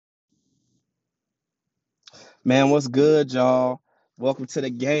Man, what's good, y'all? Welcome to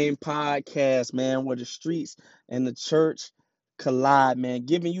the Game Podcast, man, where the streets and the church collide, man.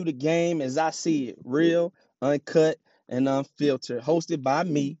 Giving you the game as I see it, real, uncut, and unfiltered. Hosted by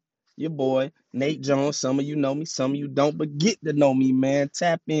me, your boy, Nate Jones. Some of you know me, some of you don't, but get to know me, man.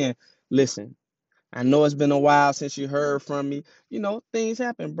 Tap in. Listen, I know it's been a while since you heard from me. Things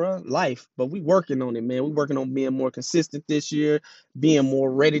happen, bro. Life, but we working on it, man. We working on being more consistent this year, being more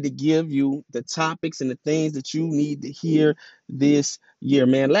ready to give you the topics and the things that you need to hear this year,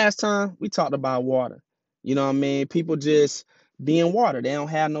 man. Last time we talked about water. You know what I mean? People just being water. They don't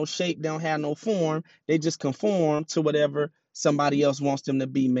have no shape, they don't have no form. They just conform to whatever somebody else wants them to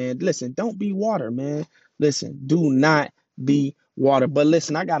be, man. Listen, don't be water, man. Listen, do not be water. But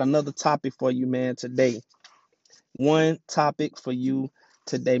listen, I got another topic for you, man, today. One topic for you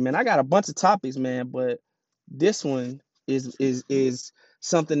today, man. I got a bunch of topics, man, but this one is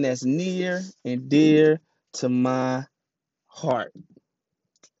something that's near and dear to my heart.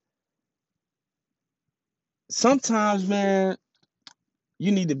 Sometimes, man,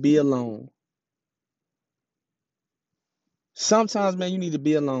 you need to be alone. Sometimes, man, you need to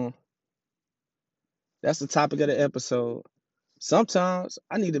be alone. That's the topic of the episode. Sometimes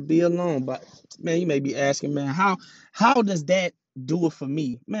I need to be alone, but man, you may be asking, man, how does that do it for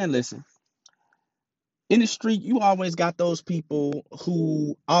me? Man, listen, in the street, you always got those people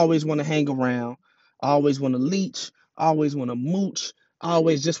who always want to hang around, always want to leech, always want to mooch,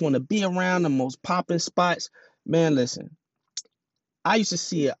 always just want to be around the most popping spots. Man, listen, I used to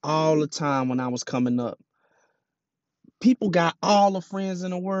see it all the time when I was coming up. People got all the friends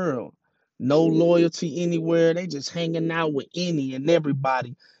in the world, no loyalty anywhere. They just hanging out with any and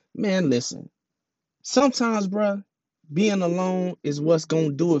everybody. Man, listen, sometimes, bruh, being alone is what's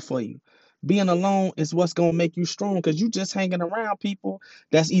gonna do it for you. Being alone is what's gonna make you strong because you just hanging around people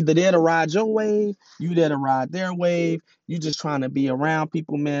that's either there to ride your wave, you there to ride their wave, you just trying to be around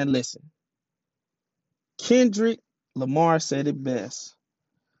people, man. Listen, Kendrick Lamar said it best.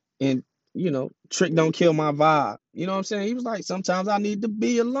 And Trick don't kill my vibe. You know what I'm saying? He was like, sometimes I need to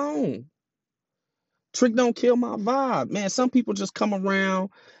be alone. Trick don't kill my vibe. Man, some people just come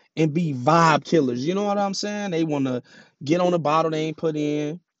around and be vibe killers. You know what I'm saying? They want to get on a bottle they ain't put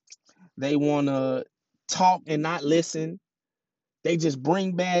in. They want to talk and not listen. They just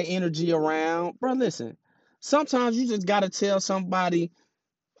bring bad energy around. Bro, listen. Sometimes you just got to tell somebody,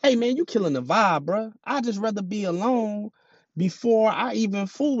 hey, man, you killing the vibe, bro. I just rather be alone before I even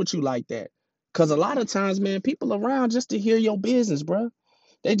fool with you like that. Because a lot of times, man, people around just to hear your business, bro.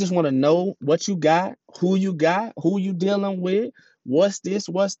 They just want to know what you got, who you dealing with, what's this,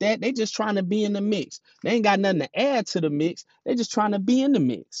 what's that. They just trying to be in the mix. They ain't got nothing to add to the mix. They just trying to be in the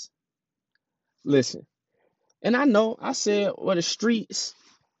mix. Listen, and I know I said where the streets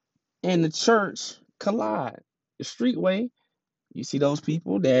and the church collide. The street way, you see those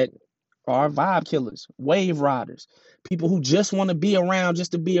people that are vibe killers, wave riders, people who just want to be around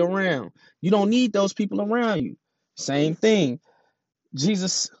just to be around. You don't need those people around you. Same thing.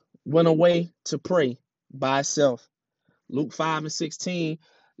 Jesus went away to pray by himself. Luke 5 and 16,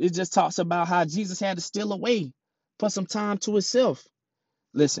 it just talks about how Jesus had to steal away for some time to himself.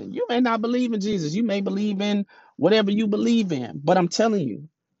 Listen, you may not believe in Jesus. You may believe in whatever you believe in. But I'm telling you,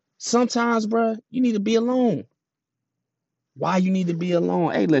 sometimes, bro, you need to be alone. Why you need to be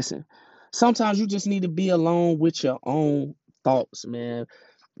alone? Hey, listen, sometimes you just need to be alone with your own thoughts, man.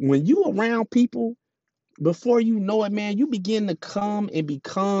 When you around people, before you know it, man, you begin to come and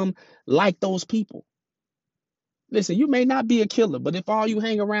become like those people. Listen, you may not be a killer, but if all you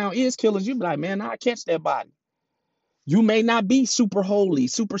hang around is killers, you be like, man, I'll catch that body. You may not be super holy,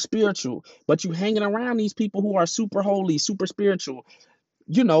 super spiritual, but you hanging around these people who are super holy, super spiritual.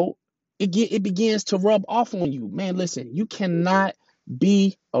 You know, it begins to rub off on you, man. Listen, you cannot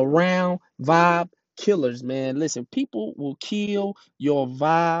be around vibe killers, man. Listen, people will kill your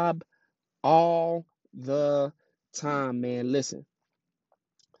vibe all the time, man. Listen,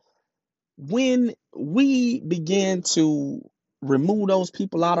 when we begin to remove those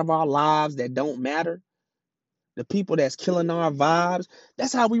people out of our lives that don't matter, the people that's killing our vibes,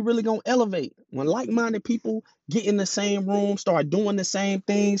 that's how we really gonna elevate. When like-minded people get in the same room, start doing the same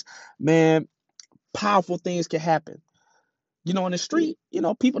things, man, powerful things can happen. In the street,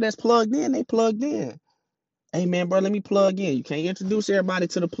 people that's plugged in, they plugged in. Hey man, bro, let me plug in. You can't introduce everybody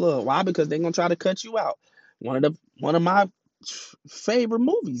to the plug. Why? Because they're gonna try to cut you out. One of my favorite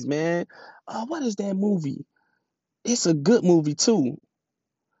movies, man. What is that movie? It's a good movie too.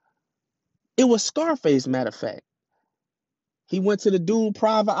 It was Scarface, matter of fact. He went to the dude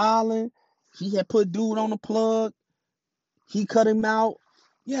private island. He had put dude on the plug. He cut him out.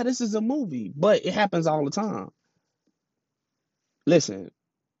 Yeah, this is a movie, but it happens all the time. Listen,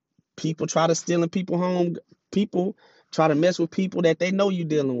 people try to steal in people home. People try to mess with people that they know you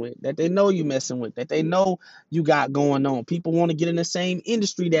dealing with, that they know you messing with, that they know you got going on. People want to get in the same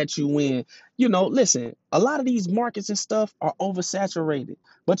industry that you in. Listen, a lot of these markets and stuff are oversaturated,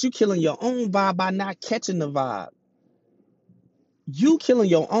 but you killing your own vibe by not catching the vibe. You killing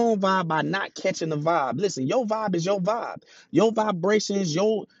your own vibe by not catching the vibe. Listen, your vibe is your vibe. Your vibrations,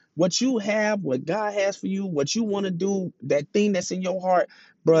 your what you have, what God has for you, what you want to do, that thing that's in your heart,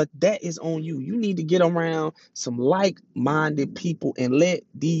 bro, that is on you. You need to get around some like-minded people and let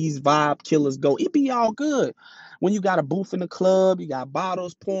these vibe killers go. It be all good. When you got a booth in the club, you got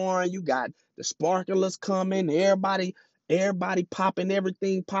bottles pouring, you got the sparklers coming, everybody popping,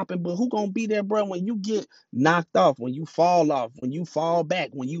 everything popping. But who gonna be there, bro, when you get knocked off, when you fall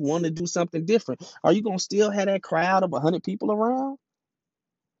back, when you want to do something different? Are you gonna still have that crowd of 100 people around?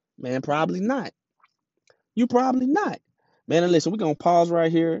 Man, probably not. You probably not. Man, and listen, we're gonna pause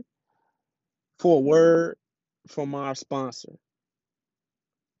right here for a word from our sponsor.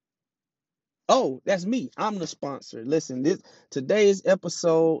 Oh, that's me. I'm the sponsor. Listen, this today's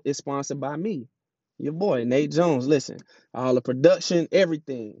episode is sponsored by me, your boy Nate Jones. Listen, all the production,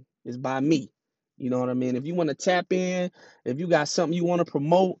 everything is by me. You know what I mean? If you want to tap in, if you got something you want to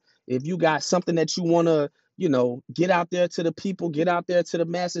promote, if you got something that you want to, get out there to the people, get out there to the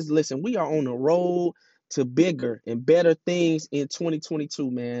masses. Listen, we are on the road to bigger and better things in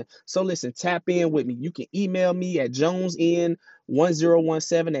 2022, man. So listen, tap in with me. You can email me at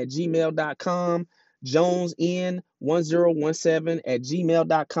jonesn1017 at gmail.com. jonesn1017 at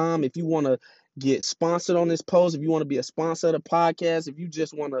gmail.com. If you want to get sponsored on this post, if you want to be a sponsor of the podcast, if you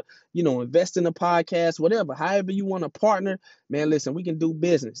just want to, invest in the podcast, whatever, however you want to partner, man, listen, we can do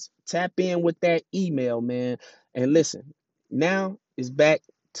business. Tap in with that email, man. And listen, now is back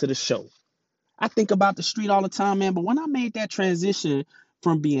to the show. I think about the street all the time, man. But when I made that transition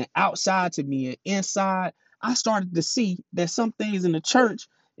from being outside to being inside, I started to see that some things in the church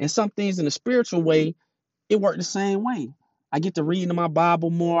and some things in the spiritual way, it worked the same way. I get to reading my Bible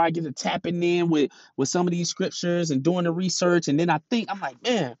more. I get to tapping in with some of these scriptures and doing the research. And then I'm like,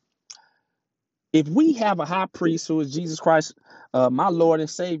 man, if we have a high priest who is Jesus Christ, my Lord and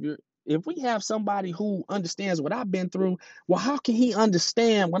Savior, if we have somebody who understands what I've been through, well, how can he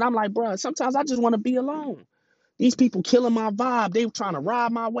understand when I'm like, bro, sometimes I just want to be alone. These people killing my vibe. They trying to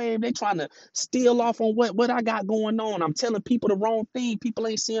ride my wave. They trying to steal off on what I got going on. I'm telling people the wrong thing. People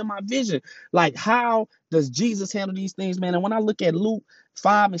ain't seeing my vision. Like, how does Jesus handle these things, man? And when I look at Luke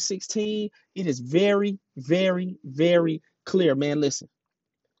 5 and 16, it is very, very, very clear, man. Listen.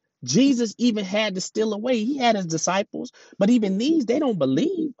 Jesus even had to steal away. He had his disciples, but even these, they don't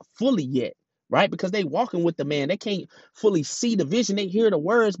believe fully yet, right? Because they walking with the man. They can't fully see the vision. They hear the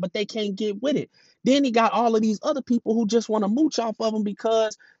words, but they can't get with it. Then he got all of these other people who just want to mooch off of him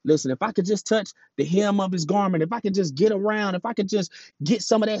because, listen, if I could just touch the hem of his garment, if I could just get around, if I could just get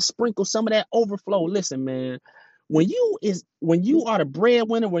some of that sprinkle, some of that overflow. Listen, man, when you are the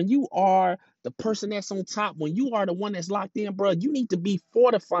breadwinner, when you are the person that's on top, when you are the one that's locked in, bro, you need to be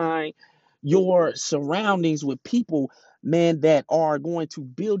fortifying your surroundings with people, man, that are going to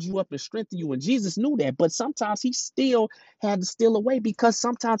build you up and strengthen you. And Jesus knew that, but sometimes he still had to steal away because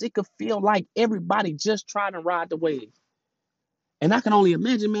sometimes it could feel like everybody just trying to ride the wave. And I can only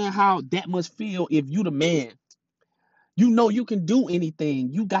imagine, man, how that must feel if you the man. You know you can do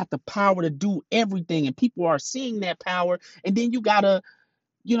anything. You got the power to do everything, and people are seeing that power. And then you gotta,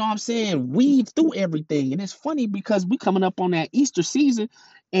 what I'm saying, weave through everything. And it's funny because we coming up on that Easter season,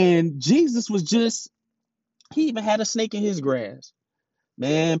 and Jesus was just, he even had a snake in his grass.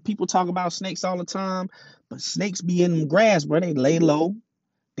 Man, people talk about snakes all the time, but snakes be in the grass, bro. They lay low,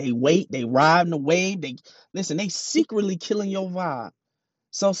 they wait, they ride in the wave. They listen, they secretly killing your vibe.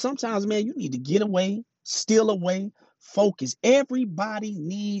 So sometimes, man, you need to get away, steal away, focus. Everybody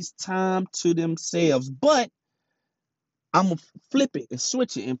needs time to themselves, but I'm gonna flip it and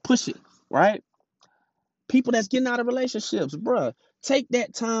switch it and push it, right? People that's getting out of relationships, bruh, take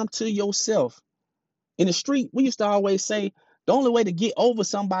that time to yourself. In the street, we used to always say the only way to get over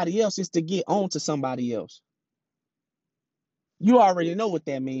somebody else is to get on to somebody else. You already know what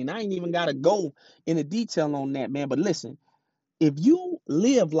that means. I ain't even gotta go into detail on that, man. But listen, if you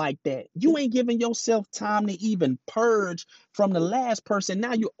live like that, you ain't giving yourself time to even purge from the last person.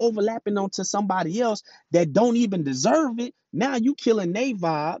 Now you're overlapping onto somebody else that don't even deserve it. Now you killing their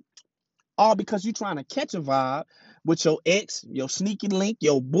vibe, all because you trying to catch a vibe with your ex, your sneaky link,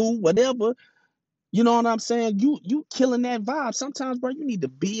 your boo, whatever. You know what I'm saying? You killing that vibe. Sometimes, bro, you need to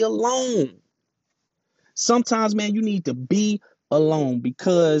be alone. Sometimes, man, you need to be alone,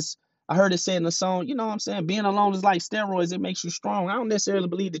 because I heard it said in the song, you know what I'm saying? Being alone is like steroids, it makes you strong. I don't necessarily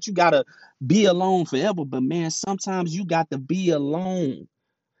believe that you gotta be alone forever, but man, sometimes you got to be alone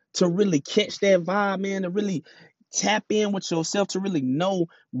to really catch that vibe, man, to really tap in with yourself, to really know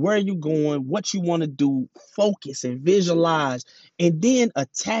where you're going, what you want to do, focus and visualize, and then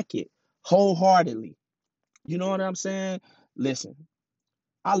attack it wholeheartedly. You know what I'm saying? Listen,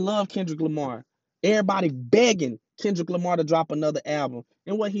 I love Kendrick Lamar. Everybody begging Kendrick Lamar to drop another album.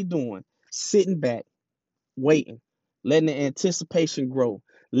 And what he doing? Sitting back, waiting, letting the anticipation grow,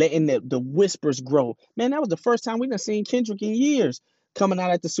 letting the whispers grow. Man, that was the first time we done seen Kendrick in years coming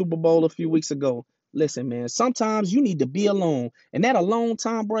out at the Super Bowl a few weeks ago. Listen, man, sometimes you need to be alone. And that alone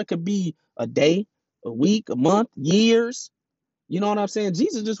time, bro, could be a day, a week, a month, years. You know what I'm saying?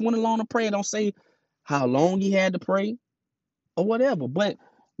 Jesus just went alone to pray. Don't say how long he had to pray or whatever. But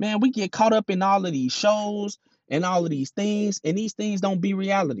man, we get caught up in all of these shows and all of these things, and these things don't be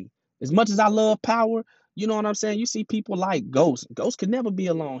reality. As much as I love Power, you know what I'm saying? You see people like Ghost. Ghost could never be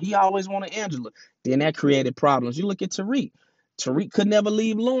alone. He always wanted Angela. Then that created problems. You look at Tariq. Tariq could never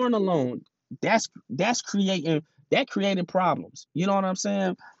leave Lauren alone. That's creating that created problems. You know what I'm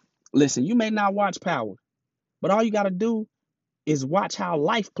saying? Listen, you may not watch Power, but all you got to do is watch how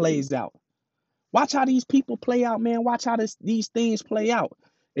life plays out. Watch how these people play out, man. Watch how these things play out.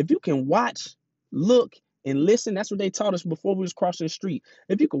 If you can watch, look, and listen, that's what they taught us before we was crossing the street.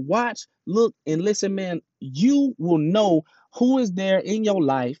 If you can watch, look, and listen, man, you will know who is there in your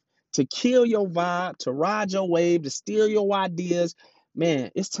life to kill your vibe, to ride your wave, to steal your ideas.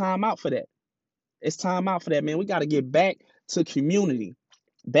 Man, it's time out for that. It's time out for that, man. We got to get back to community,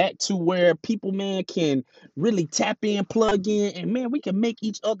 back to where people, man, can really tap in, plug in, and man, we can make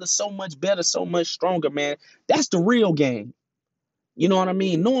each other so much better, so much stronger, man. That's the real game. You know what I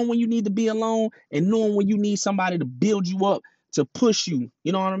mean? Knowing when you need to be alone and knowing when you need somebody to build you up, to push you.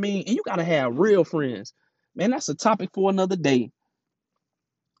 You know what I mean? And you got to have real friends. Man, that's a topic for another day.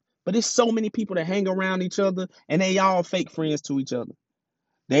 But there's so many people that hang around each other and they all fake friends to each other.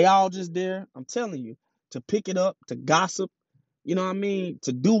 They all just there, I'm telling you, to pick it up, to gossip, you know what I mean,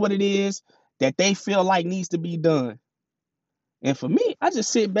 to do what it is that they feel like needs to be done. And for me, I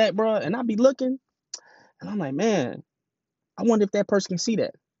just sit back, bro, and I be looking, and I'm like, man, I wonder if that person can see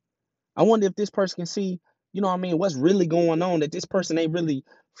that. I wonder if this person can see, you know what I mean, what's really going on, that this person ain't really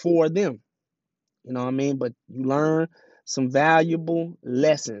for them. You know what I mean? But you learn some valuable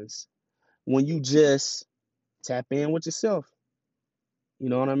lessons when you just tap in with yourself. You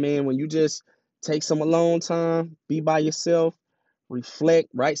know what I mean? When you just take some alone time, be by yourself, reflect,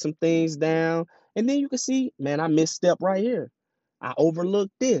 write some things down, and then you can see, man, I misstep right here. I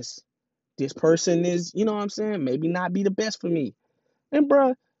overlooked this. This person is, you know what I'm saying, maybe not be the best for me. And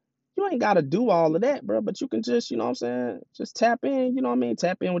bro, you ain't gotta do all of that, bro, but you can just, you know what I'm saying, just tap in, you know what I mean?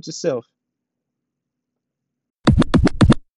 Tap in with yourself.